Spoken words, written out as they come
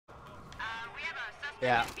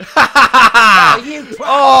Yeah. Oh, you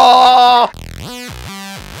Oh!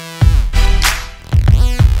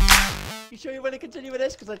 You sure you want to continue with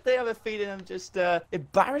this? Because I think I have a feeling I'm just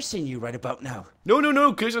embarrassing you right about now.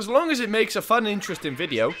 No, because as long as it makes a fun, interesting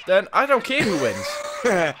video, then I don't care who wins.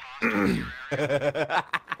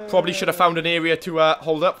 Probably should have found an area to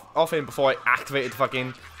hold up off him before I activated the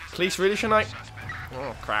fucking police, really, shouldn't I?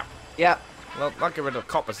 Oh, crap. Yeah. Well, I'll get rid of the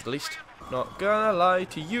coppers at least. Not gonna lie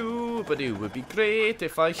to you, but it would be great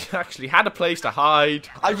if I actually had a place to hide.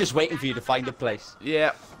 I'm just waiting for you to find a place.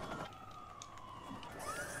 Yeah.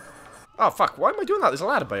 Oh, fuck. Why am I doing that? There's a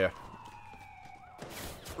ladder by here.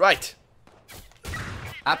 Right.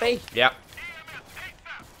 Happy? Yep.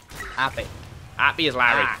 Happy. Happy as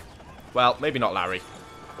Larry. Ah. Well, maybe not Larry.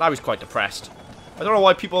 Larry's quite depressed. I don't know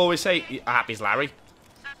why people always say happy as Larry.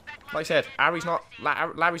 Like I said, Larry's not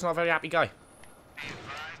a very happy guy.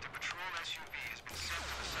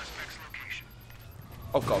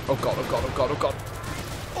 Oh god, oh god, oh god, oh god, oh god.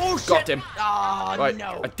 Oh shit! Got him. Oh, Right.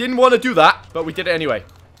 no. I didn't want to do that, but we did it anyway.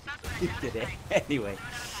 You did it. Anyway.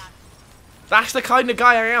 That's the kind of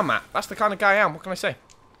guy I am, Matt. That's the kind of guy I am. What can I say?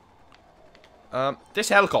 This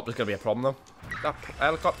helicopter's going to be a problem, though. That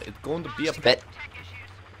helicopter is going to be a bit.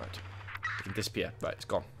 Right. It can disappear. Right, it's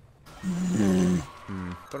gone.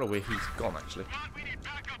 Don't know where he's gone, actually.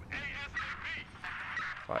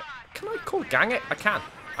 Right. Can I call gang it? I can.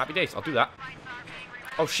 Happy days. I'll do that.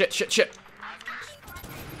 Oh, shit, shit, shit.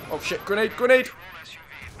 Oh, shit. Grenade, grenade.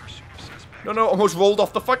 No, almost rolled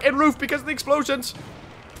off the fucking roof because of the explosions.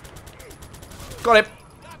 Got him.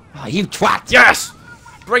 Oh, you twat. Yes!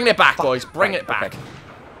 Bring it back, boys. Bring it back. Okay.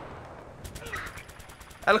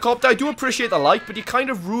 Helicopter, I do appreciate the light, but you're kind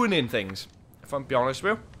of ruining things. If I'm being honest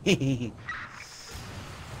with you.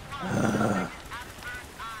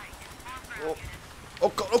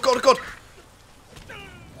 Oh god, oh god, oh god!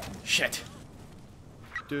 Shit.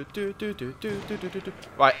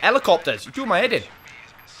 Right, helicopters. You're doing my head in.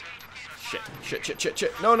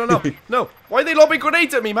 Shit. No. No. Why are they lobbing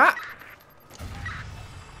grenades at me, Matt?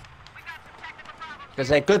 Because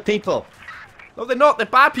they're good people. No, they're not. They're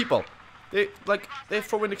bad people. They're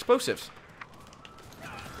throwing explosives.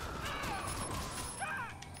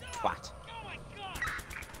 Twat.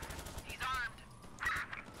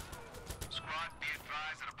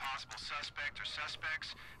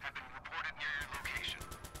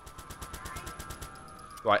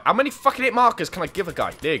 Right, how many fucking hit markers can I give a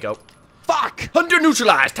guy? There you go. Fuck! 100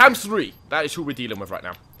 neutralized times 3. That is who we're dealing with right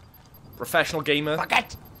now. Professional gamer. Fuck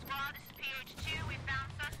it!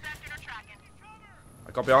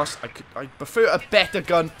 I gotta be honest, I prefer a better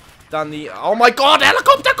gun than the... Oh my god,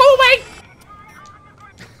 helicopter, go away!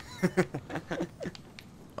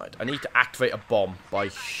 Right, I need to activate a bomb by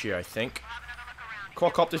here, I think.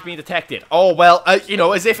 Quadcopter's being detected. Oh, well, you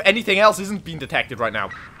know, as if anything else isn't being detected right now.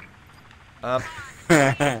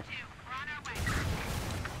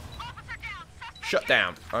 Shut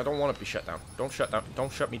down. I don't want to be shut down. Don't shut down.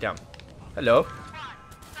 Don't shut me down. Hello?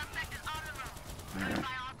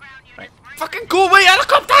 Right. Fucking go away,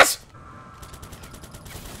 helicopters!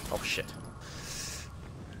 Oh, shit.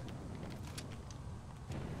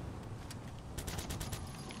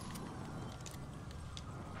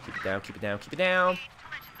 Keep it down, keep it down, keep it down.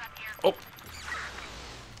 Oh.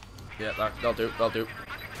 Yeah, that'll do, that'll do.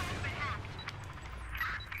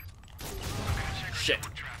 Shit.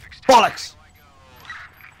 Bollocks!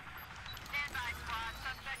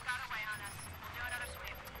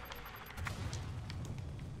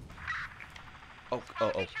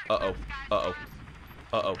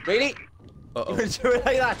 Uh-oh. Really? Uh-oh. You would do it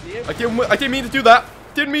like that, do you? I didn't mean to do that.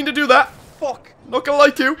 Didn't mean to do that. Fuck! Not gonna lie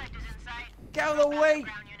to you. Get out of the way!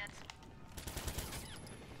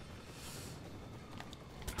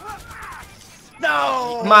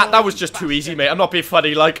 No! Matt, that was just too easy, mate. I'm not being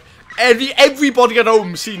funny. Like, everybody at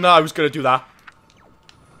home seen that I was gonna do that.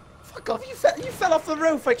 Fuck off, you fell off the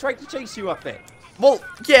roof. I tried to chase you up it. Well,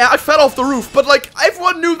 yeah, I fell off the roof, but, like,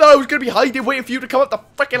 everyone knew that I was gonna be hiding, waiting for you to come up the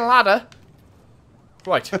freaking ladder.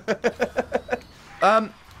 Right.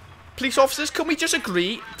 Police officers, can we just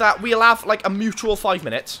agree that we'll have, like, a mutual 5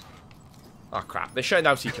 minutes? Oh, crap. They're shutting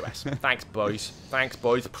down CQS. Thanks, boys. Thanks,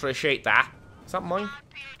 boys. Appreciate that. Is that mine?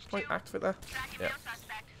 Can I activate that? Yeah.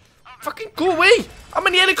 Fucking go away! How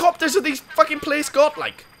many helicopters have these fucking places got,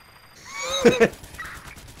 like?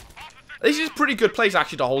 This is a pretty good place,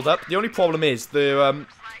 actually, to hold up. The only problem is the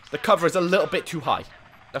cover is a little bit too high.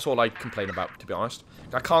 That's all I complain about, to be honest.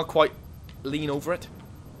 I can't quite lean over it.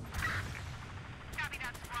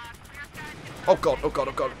 Oh god, oh god,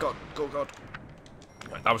 oh god, oh god, oh god.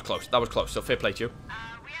 Right, that was close, so fair play to you.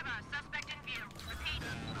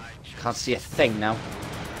 Can't see a thing now.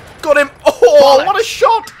 Got him. Oh, what a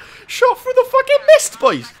shot. Shot through the fucking mist,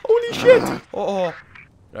 boys. Holy shit. Oh.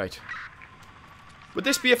 Right. Would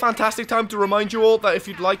this be a fantastic time to remind you all that if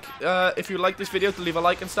you'd like this video, to leave a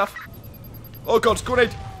like and stuff? Oh god, it's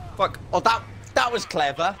grenade. Fuck. Oh, that was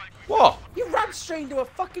clever. What? You ran straight into a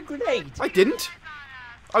fucking grenade. I didn't.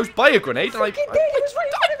 I was by a grenade and I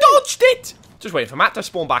dodged it. Just waiting for Matt to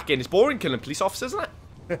spawn back in. It's boring killing police officers, isn't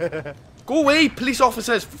it? Go away, police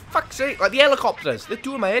officers. For fuck's sake. Like the helicopters. They're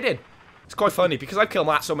doing my head in. It's quite funny because I've killed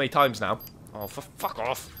Matt so many times now. Oh, for fuck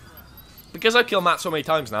off. Because I've killed Matt so many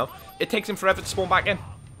times now, it takes him forever to spawn back in.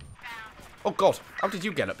 Oh god, how did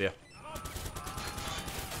you get up here?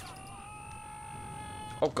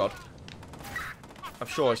 Oh god. I'm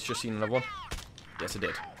sure I've just seen another one. Yes, I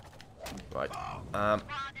did. Right.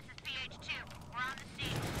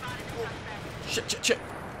 Shit.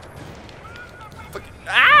 Fuck.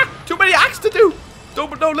 Ah! Too many acts to do! No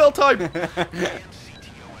little time.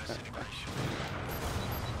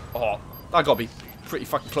 Oh, that gotta be pretty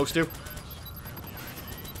fucking close to.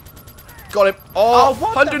 Got him. Oh,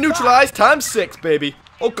 100 neutralized times 6, baby.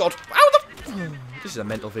 Oh god. How the... This is a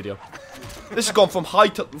mental video. This has gone from high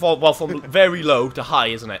to... Well, from very low to high,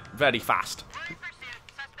 isn't it? Very fast.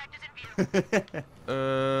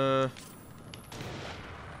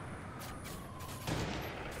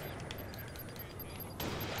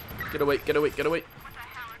 Get away.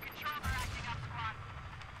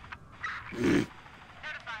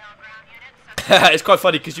 It's quite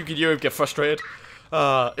funny because you can hear him get frustrated.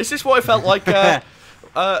 Is this what I felt like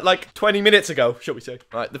 20 minutes ago, shall we say?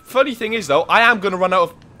 Right. The funny thing is, though, I am going to run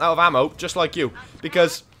out of ammo, just like you,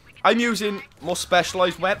 because I'm using more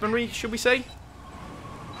specialized weaponry, should we say?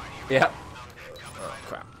 Yeah. Oh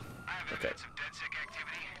crap. Okay.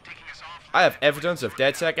 I have evidence of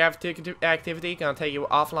DedSec activity. Can I take you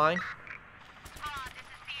offline?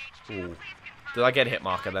 Ooh. Did I get a hit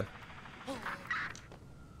marker then?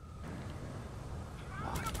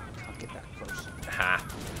 Ha.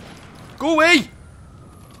 Go away!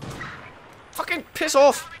 Fucking piss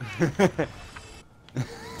off!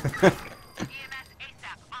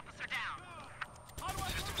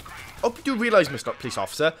 Hope you do realise, Mr. Police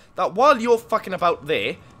Officer, that while you're fucking about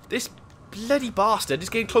there, this bloody bastard is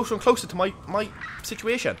getting closer and closer to my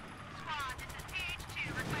situation.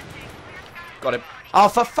 Got him. Oh,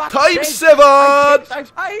 for fuck's sake! Time 7!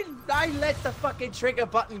 I let the fucking trigger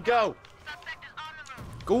button go.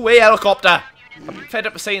 Go away, helicopter! I'm fed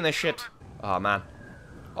up with saying this shit. Oh, man.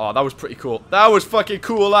 Oh, that was pretty cool. That was fucking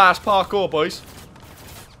cool ass parkour, boys.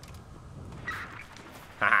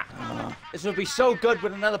 Haha. This would be so good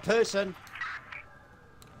with another person.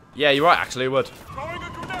 Yeah, you're right, actually, it would.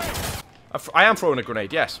 I am throwing a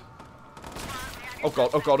grenade, yes. Oh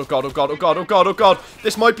god, oh god, oh god, oh god, oh god, oh god, oh god.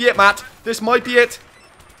 This might be it, Matt. This might be it.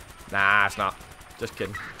 Nah, it's not. Just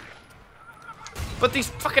kidding. But these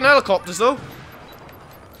fucking helicopters, though.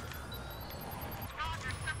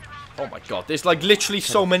 Oh my god, there's like literally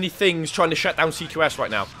so many things trying to shut down CQS right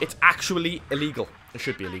now. It's actually illegal. It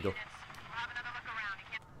should be illegal.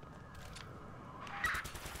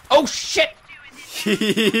 Oh shit!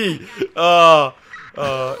 It's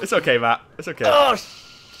okay, Matt. It's okay. Oh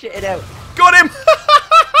shit it out. Got him!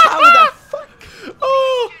 How the fuck?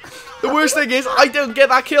 Oh, the worst thing is, I don't get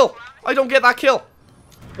that kill. I don't get that kill.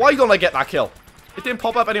 Why don't I get that kill? It didn't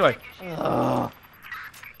pop up anyway.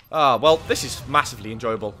 Well, this is massively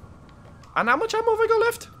enjoyable. And how much ammo have I got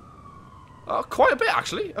left? Quite a bit,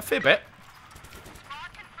 actually. A fair bit.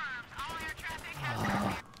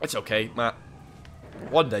 It's okay, Matt.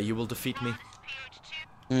 One day you will defeat me.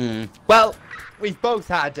 Well, we've both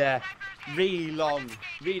had really long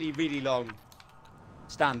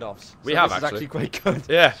standoffs. We so have, this actually. is actually quite good.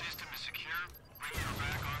 Yeah.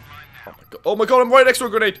 Oh my god, I'm right next to a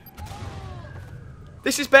grenade.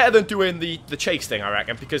 This is better than doing the chase thing, I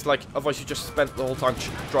reckon, because, like, otherwise you just spent the whole time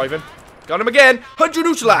driving. Got him again. 100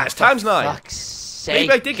 neutralized, times 9. Fuck's sake.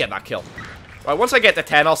 Maybe I did get that kill. Right, once I get to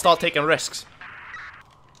 10, I'll start taking risks.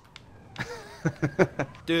 I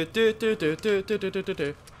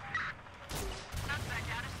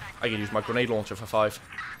can use my grenade launcher for 5.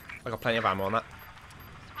 I got plenty of ammo on that.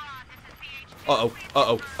 Uh-oh.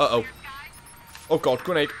 Oh god,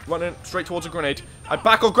 grenade. Running straight towards a grenade. I'm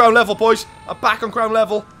back on ground level, boys. I'm back on ground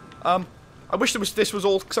level. I wish this was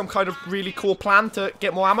all some kind of really cool plan to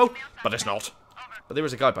get more ammo, but it's not. But there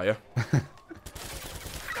is a guy by here.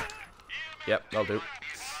 Yep, that'll do.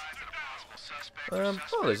 Oh,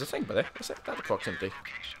 there's a thing by there. What's that? That proximity.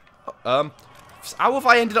 How have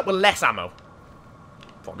I ended up with less ammo?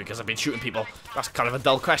 Probably because I've been shooting people. That's kind of a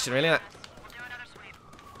dull question, really, isn't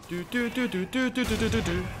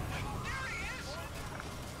it?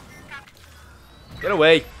 Get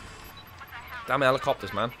away. Damn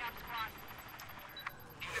helicopters, man.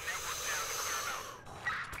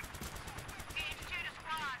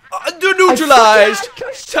 Under neutralized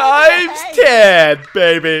times 10,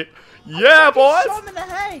 baby. Yeah, boys. Shot him in the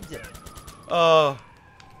head.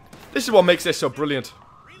 This is what makes this so brilliant.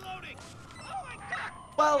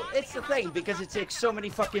 Well, it's the thing, because it takes so many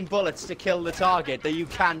fucking bullets to kill the target that you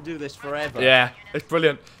can do this forever. Yeah, it's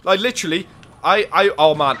brilliant. Like, literally,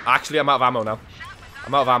 oh man, actually, I'm out of ammo now.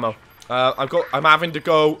 I'm out of ammo. I'm having to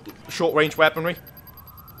go short range weaponry.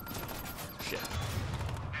 Shit.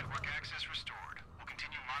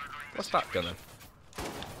 What's that gun then?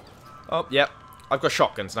 Oh, yeah. I've got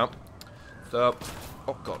shotguns now. So,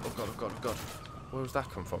 oh god, oh god, oh god, oh god. Where was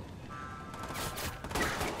that come from?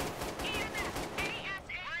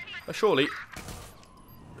 Surely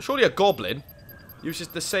a goblin uses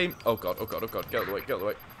the same. Oh god, oh god, oh god. Get out of the way, get out of the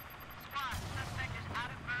way.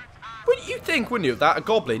 Wouldn't you think, wouldn't you, that a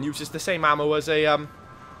goblin uses the same ammo as a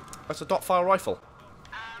dot-fire rifle?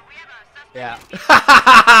 Yeah.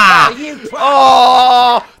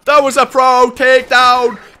 Oh, that was a pro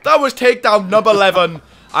takedown. That was takedown number 11,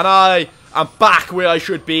 and I am back where I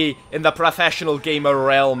should be in the professional gamer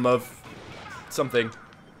realm of something.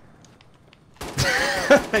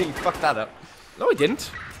 You fucked that up. No, I didn't.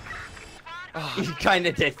 You kind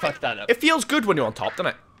of did fuck that up. It feels good when you're on top, doesn't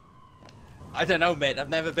it? I don't know, mate. I've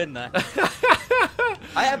never been there.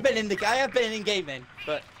 I have been in gaming,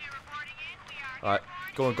 but. Alright,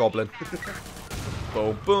 go on, goblin.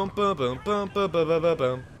 Boom, boom, boom, boom, boom, boom, boom, boom, boom,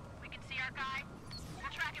 boom.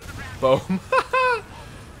 Boom.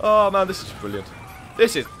 Oh man, this is brilliant.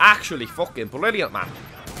 This is actually fucking brilliant, man.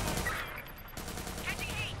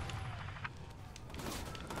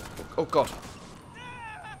 Oh god.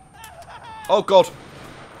 Oh god.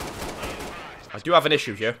 I do have an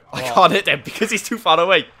issue here. I can't hit him because he's too far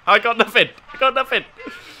away. I got nothing. I got nothing.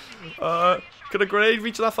 Could a grenade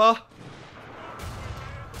reach that far?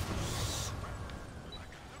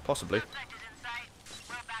 Possibly.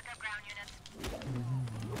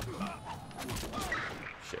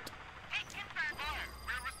 Shit.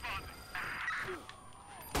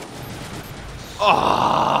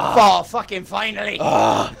 Oh, fucking finally.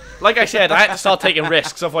 Like I said, I had to start taking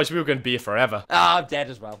risks, otherwise we were going to be here forever. I'm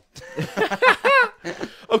dead as well.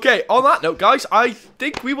 Okay, on that note, guys, I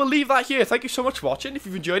think we will leave that here. Thank you so much for watching. If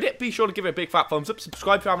you've enjoyed it, be sure to give it a big fat thumbs up,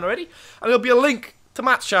 subscribe if you haven't already, and there'll be a link to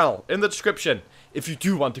Matt's channel in the description if you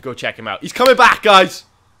do want to go check him out. He's coming back, guys.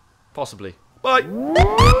 Possibly. Bye.